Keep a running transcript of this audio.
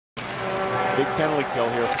Big penalty kill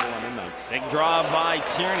here for the London Knights. Big draw by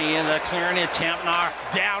Tierney, and the clearing attempt knocked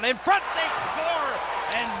down. In front, they score!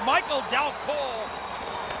 And Michael Dal Colle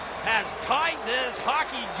has tied this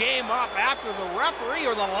hockey game up after the referee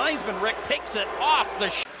or the linesman, Rick, takes it off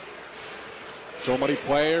the So many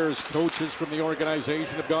players, coaches from the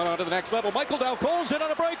organization have gone on to the next level. Michael Dal Colle's in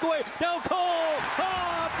on a breakaway. Dal Colle!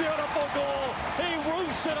 Ah, beautiful goal! He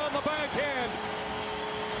roofs it on the backhand.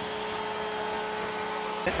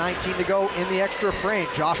 19 to go in the extra frame.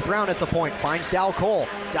 Josh Brown at the point finds Dal Colle.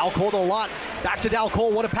 Dal Colle to Lott. Back to Dal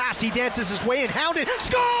Colle. What a pass. He dances his way in. Hounded.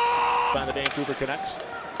 Score! By the Vancouver Canucks.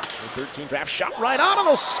 13 draft shot right on, and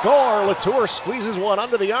they'll score. Latour squeezes one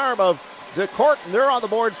under the arm of DeCourt, and they're on the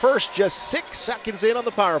board first, just 6 seconds in on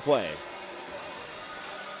the power play.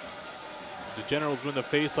 The Generals win the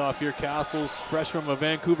face-off here. Castles, fresh from a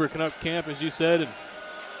Vancouver Canuck camp, as you said, and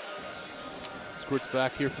squirts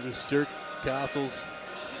back here for the Sturt. Castles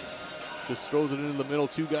just throws it into the middle.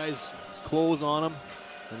 Two guys close on him,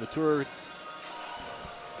 and Latour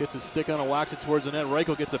gets his stick on and whacks it towards the net.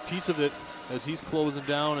 Reichel gets a piece of it as he's closing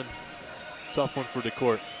down, and tough one for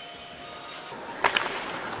DeCourt.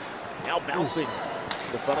 Now bouncing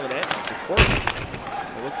to the front of the net.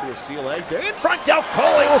 DeCourt will look through a seal legs. In front, Dal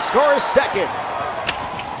Colle will score his second.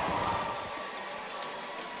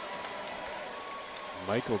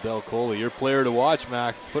 Michael Dal Colle, your player to watch,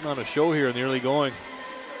 Mac. Putting on a show here in the early going.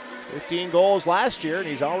 15 goals last year, and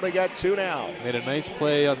he's already got 2 now. Made a nice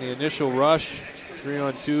play on the initial rush.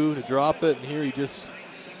 3-on-2 to drop it, and here he just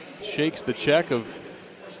shakes the check of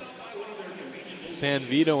San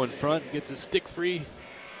Vito in front, gets his stick free.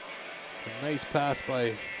 A nice pass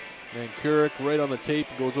by Van Kurik right on the tape,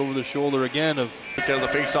 goes over the shoulder again of. Down the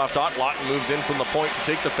face-off dot, Lawton moves in from the point to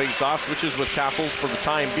take the face-off, switches with Castles for the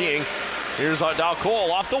time being. Here's Dal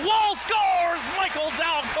Colle off the wall, scores! Michael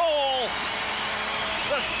Dal Colle!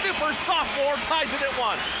 The super sophomore ties it at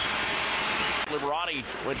 1. Liberati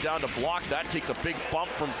went down to block that, takes a big bump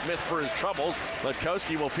from Smith for his troubles.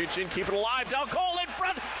 Letkowski will pitch in, keep it alive. Dal Colle in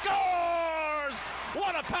front, scores!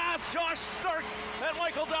 What a pass, Josh Stark, and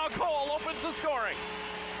Michael Dal Colle opens the scoring.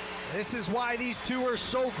 This is why these two are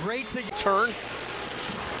so great together. Turn,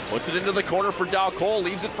 puts it into the corner for Dal Colle,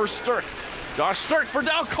 leaves it for Sturck. Josh Sturck for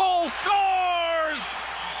Dal Colle, scores!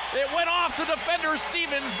 It went off to defender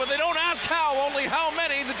Stevens, but they don't ask how, only how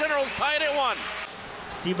many. The Generals tie it at 1.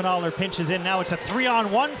 Siebenthaler pinches in. Now it's a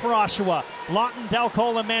 3-on-1 for Oshawa. Lawton, Dal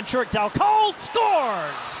Colle, and Manchurk. Dal Colle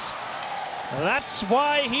scores! That's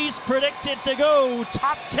why he's predicted to go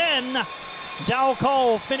top 10. Dal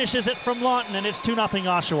Colle finishes it from Lawton, and it's 2-0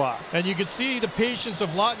 Oshawa. And you can see the patience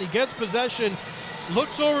of Lawton. He gets possession,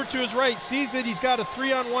 looks over to his right, sees that he's got a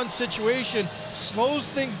 3-on-1 situation, slows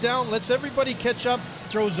things down, lets everybody catch up,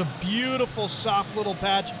 throws a beautiful soft little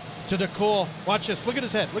patch to DeCourt. Watch this, look at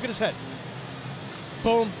his head, look at his head.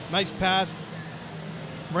 Boom, nice pass.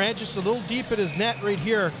 Morant just a little deep at his net right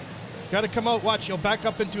here. He's got to come out, watch, he'll back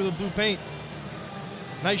up into the blue paint.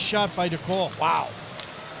 Nice shot by DeCourt, wow.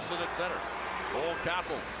 At center, Cole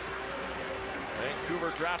Castles.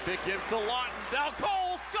 Vancouver draft pick gives to Lawton. Dal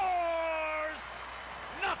Colle scores!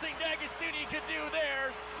 Nothing D'Agostini could do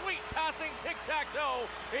there. Sweet passing tic-tac-toe.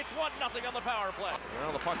 It's 1-0 on the power play.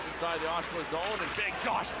 Well, the puck's inside the Oshawa zone, and big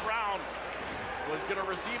Josh Brown was going to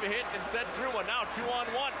receive a hit, instead threw one. Now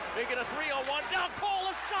 2-on-1, making a 3-on-1. Dal Colle,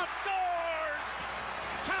 a shot, scores!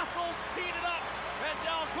 Castles teed it up, and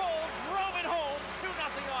Dal Colle drove it home. 2-0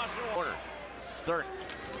 Oshawa. Corner, Sturck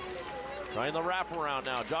trying the wraparound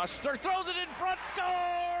now. Josh Sturck throws it in front,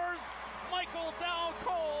 scores! Michael Dal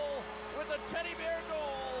Colle with a teddy bear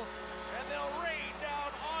goal, and they'll rain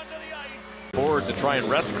down onto the ice. Forward to try and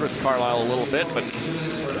rest Chris Carlisle a little bit, but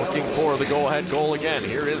looking for the go-ahead goal again.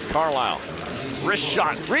 Here is Carlisle. Wrist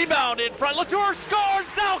shot, rebound in front. Latour scores.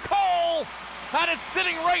 Dal Colle had it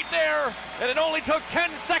sitting right there, and it only took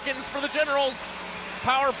 10 seconds for the Generals.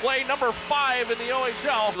 Power play number 5 in the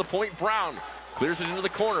OHL. The point, Brown clears it into the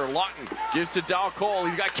corner. Lawton gives to Dal Colle.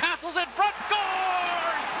 He's got Castles in front.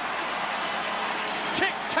 Scores!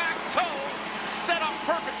 Tic-tac-toe. Set up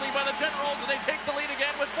perfectly by the Generals, and they take the lead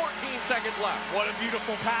again with 14 seconds left. What a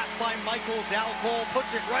beautiful pass by Michael Dal Colle.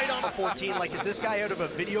 Puts it right on the 14. Like, is this guy out of a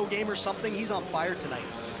video game or something? He's on fire tonight.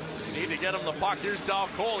 You need to get him the puck. Here's Dal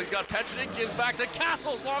Colle. He's got Pechenik. Gives back to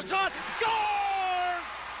Castles. Long shot.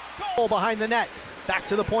 Scores! Goal behind the net. Back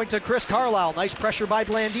to the point to Chris Carlisle. Nice pressure by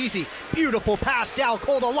Blandisi. Beautiful pass. Dal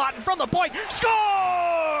Colle to Lawton from the point.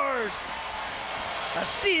 Scores! A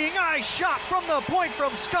seeing eye shot from the point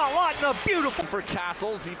from Scott Lawton. A beautiful. For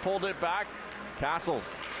Castles, he pulled it back. Castles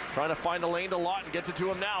trying to find a lane to Lawton. Gets it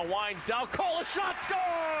to him now. Winds. Dal Colle, a shot,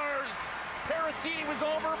 scores! Parasini was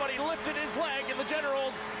over, but he lifted his leg, and the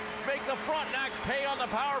Generals make finds the front next. Pay on the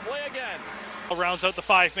power play again. Rounds out the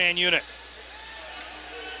 5-man unit.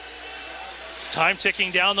 Time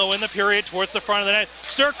ticking down though in the period towards the front of the net.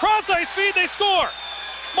 Stir cross ice feed, they score!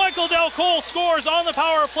 Michael Dal Colle scores on the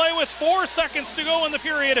power play with 4 seconds to go in the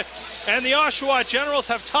period, and the Oshawa Generals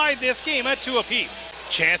have tied this game at 2 apiece.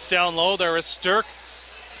 Chance down low, there is Sturck.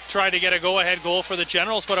 Tried to get a go-ahead goal for the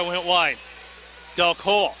Generals, but it went wide. Dal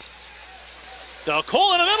Colle. Dal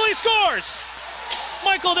Colle in the middle, he scores!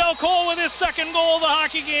 Michael Dal Colle with his second goal of the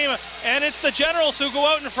hockey game, and it's the Generals who go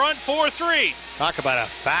out in front 4-3. Talk about a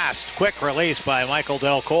fast, quick release by Michael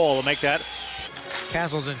Dal Colle to make that.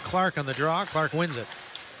 Castles and Clark on the draw. Clark wins it.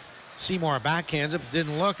 Seymour backhands it, but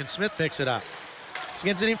didn't look, and Smith picks it up.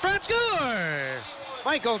 Gets it in front, scores!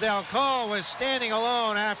 Michael Dal Colle was standing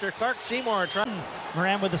alone after Clark Seymour tried.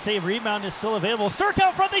 Moran with the save, rebound is still available. Sturck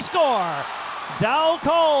out front, they score! Dal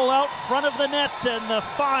Colle out front of the net, and the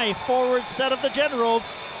 5-forward set of the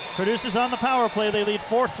Generals produces on the power play. They lead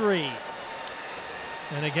 4-3.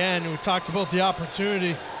 And again, we talked about the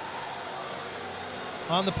opportunity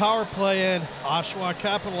on the power play, and Oshawa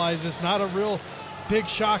capitalizes. Not a real big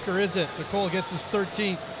shocker, is it? Cole gets his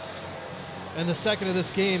 13th and the second of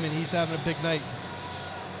this game, and he's having a big night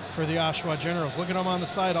for the Oshawa Generals. Look at him on the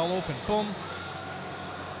side, all open. Boom.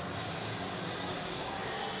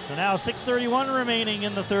 So now 6:31 remaining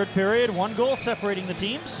in the third period. 1 goal separating the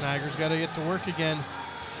teams. Niagara's got to get to work again.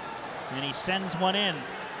 And he sends one in.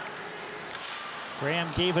 Graham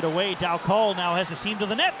gave it away. Dal Colle now has a seam to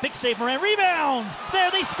the net. Big save, Moran. Rebound!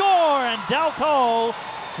 There they score! And Dal Colle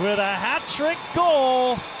with a hat-trick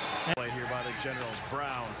goal. Played here by the Generals.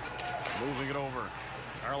 Brown moving it over.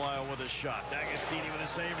 Carlisle with a shot. D'Agostini with a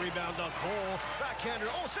save. Rebound on Colle. Backhander.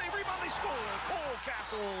 Oh, save, rebound. They score. Cole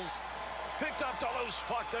Castles picked up the loose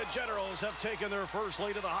puck. The Generals have taken their first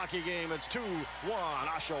lead of the hockey game. It's 2-1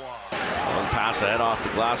 Oshawa. One pass ahead off the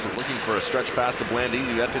glass of looking for a stretch pass to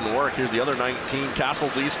Blandisi. That didn't work. Here's the other 19.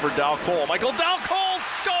 Castles leads for Dal Colle. Michael Dal Colle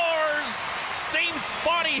scores! Same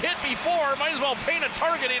spot he hit before. Might as well paint a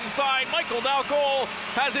target inside. Michael Dal Colle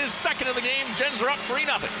has his second of the game. Gens are up 3-0.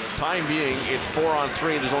 The time being, it's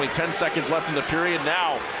 4-on-3. There's only 10 seconds left in the period.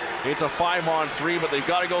 Now it's a 5-on-3, but they've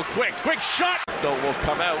got to go quick. Quick shot, though, will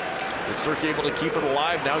come out. And Sturck able to keep it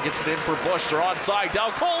alive. Now gets it in for Bush. They're onside.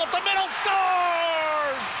 Dal Colle up the middle,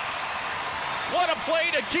 scores! What a play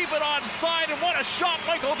to keep it onside, and what a shot,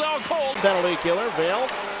 Michael Dal Colle. Penalty killer, Vail.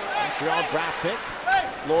 Montreal draft pick.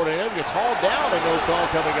 Florida in, gets hauled down, and no call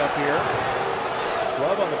coming up here.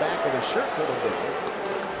 Glove on the back of the shirt, little bit.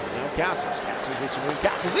 Now Castles. Castles gets a move.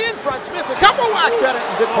 Castles in front. Smith, a couple whacks at it,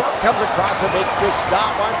 and DeCourt comes across and makes the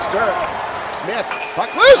stop on Sturck. Smith, puck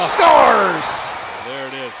loose, scores! There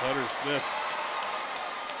it is, Hunter Smith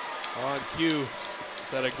on cue.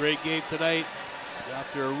 He's had a great game tonight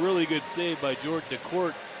after a really good save by Jordan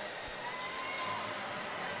DeCourt.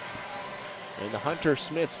 And the Hunter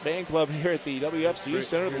Smith fan club here at the WFCU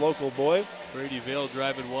Center, the local boy. Brady Vail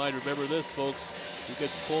driving wide. Remember this, folks. He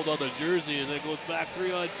gets pulled on the jersey and then goes back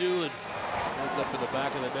 3-on-2 and ends up in the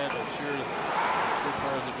back of the net. I'm sure the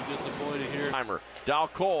Spitfires will be disappointed here. Dal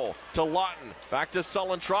Colle to Lawton. Back to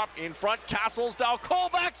Sullentrop in front. Castles. Dal Colle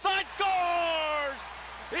backside scores!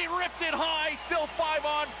 He ripped it high. Still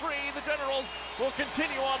 5-on-3. The Generals will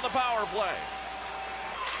continue on the power play.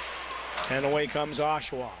 And away comes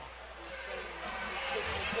Oshawa.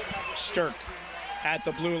 Sturck at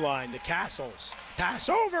the blue line to Castles. Pass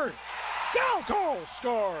over. Dal Colle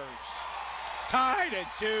scores. Tied at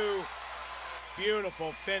 2.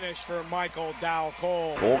 Beautiful finish for Michael Dal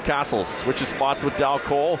Colle. Cole Castles switches spots with Dal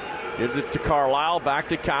Colle. Gives it to Carlisle. Back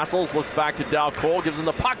to Castles. Looks back to Dal Colle. Gives him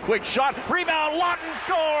the puck. Quick shot. Rebound. Lawton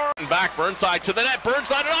score. Back Burnside to the net.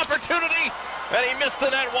 Burnside an opportunity. And he missed the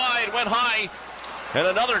net wide. Went high. And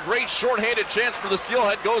another great shorthanded chance for the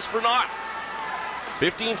Steelhead goes for naught.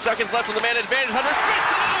 15 seconds left in the man advantage. Hunter Smith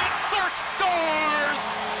to the net. Sturck scores.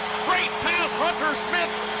 Great pass, Hunter Smith.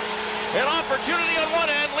 An opportunity on one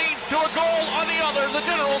end leads to a goal on the other. The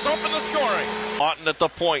Generals open the scoring. Lawton at the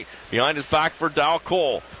point. Behind his back for Dal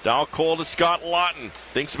Colle. Dal Colle to Scott Lawton.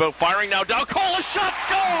 Thinks about firing now. Dal Colle, a shot,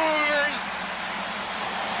 scores!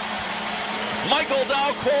 Michael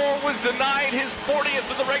Dal Colle was denied his 40th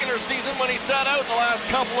of the regular season when he sat out in the last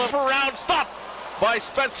couple of rounds. Stop by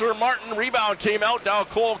Spencer Martin. Rebound came out. Dal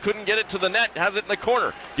Colle couldn't get it to the net. Has it in the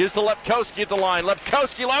corner. Gives to Lepkowski at the line.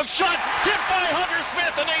 Lepkowski, long shot. Tipped by Hunter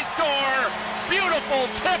Smith, and they score. Beautiful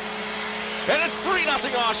tip. And it's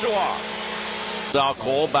 3-0 Oshawa. Dal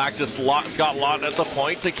Colle back to Scott Lawton at the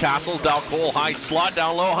point. To Castles. Dal Colle high slot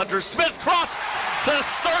down low. Hunter Smith crossed to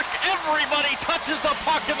Sturck. Everybody touches the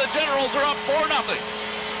puck, and the Generals are up 4-0.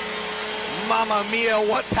 Mamma mia,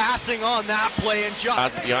 what passing on that play. And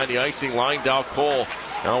Has it behind the icing line. Dal Colle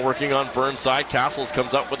now working on Burnside. Castles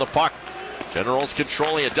comes up with the puck. Generals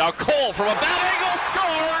controlling it. Dal Colle from a bad angle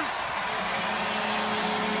scores!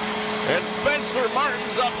 And Spencer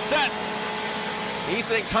Martin's upset. He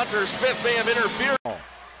thinks Hunter Smith may have interfered.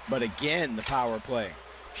 But again, the power play.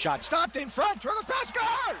 Shot stopped in front. Trickles pass,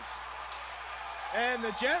 scores! And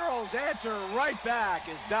the Generals answer right back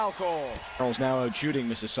is Dal Colle. Generals now out shooting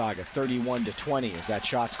Mississauga 31-20 as that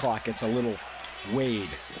shots clock gets a little weighed.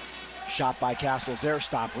 Shot by Castles there,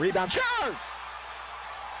 stop, rebound, cheers!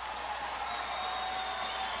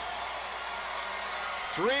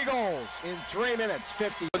 3 goals in 3 minutes,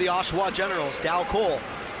 50. For the Oshawa Generals, Dal Colle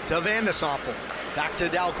to Van de Sompel. Back to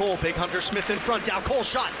Dal Colle, big Hunter Smith in front. Dal Colle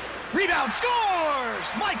shot, rebound,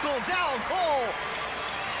 scores! Michael Dal Colle.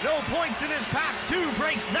 No points in his past 2,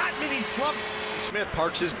 breaks that mini slump. Smith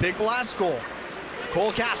parks his big last goal.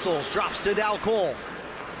 Cole Castles drops to Dal Colle.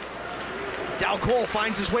 Dal Colle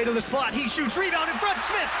finds his way to the slot. He shoots, rebound in front.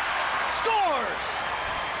 Smith scores.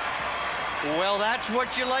 Well, that's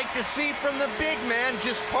what you like to see from the big man.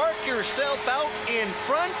 Just park yourself out in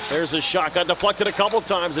front. There's a shot, got deflected a couple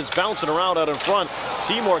times. It's bouncing around out in front.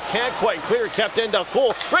 Seymour can't quite clear, kept in. Dal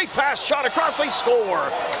Colle, great pass, shot across, they score.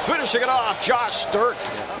 Finishing it off, Josh Sturck.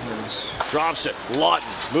 Drops it, Lawton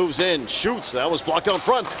moves in, shoots. That was blocked out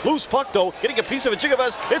front. Loose puck though, getting a piece of it.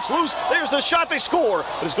 Jigavez, it's loose. There's the shot, they score.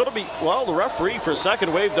 But it's going to be, well, the referee for a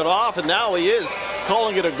second waved it off, and now he is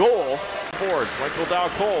calling it a goal. Board, Michael Dal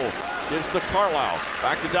Colle gives to Carlisle.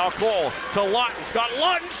 Back to Dal Colle, to Lawton. Scott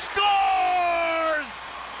Lawton scores!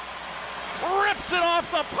 Rips it off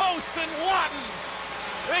the post, and Lawton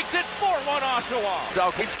makes it 4-1 Oshawa.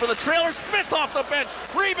 Dal Colle for the trailer. Smith off the bench.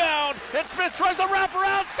 Rebound, and Smith tries to wrap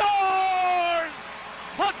around. Scores!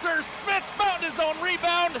 Hunter Smith found his own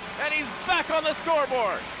rebound, and he's back on the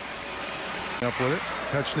scoreboard. Up with it,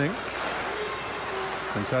 Petchning.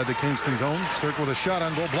 Inside the Kingston zone. Sturck with a shot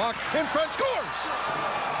on goal, block. In front, scores!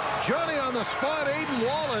 Johnny on the spot. Aiden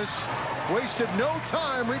Wallace wasted no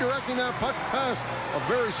time redirecting that puck past a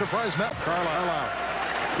very surprised Matt.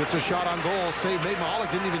 Carlisle gets a shot on goal. Save made.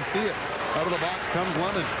 Mahalik didn't even see it. Out of the box comes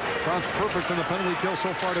Lemon. Franz perfect in the penalty kill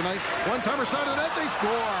so far tonight. One-timer side of the net. They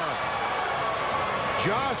score.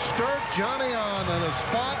 Josh Sturck, Johnny on the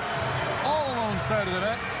spot. All alone side of the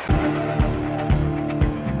net.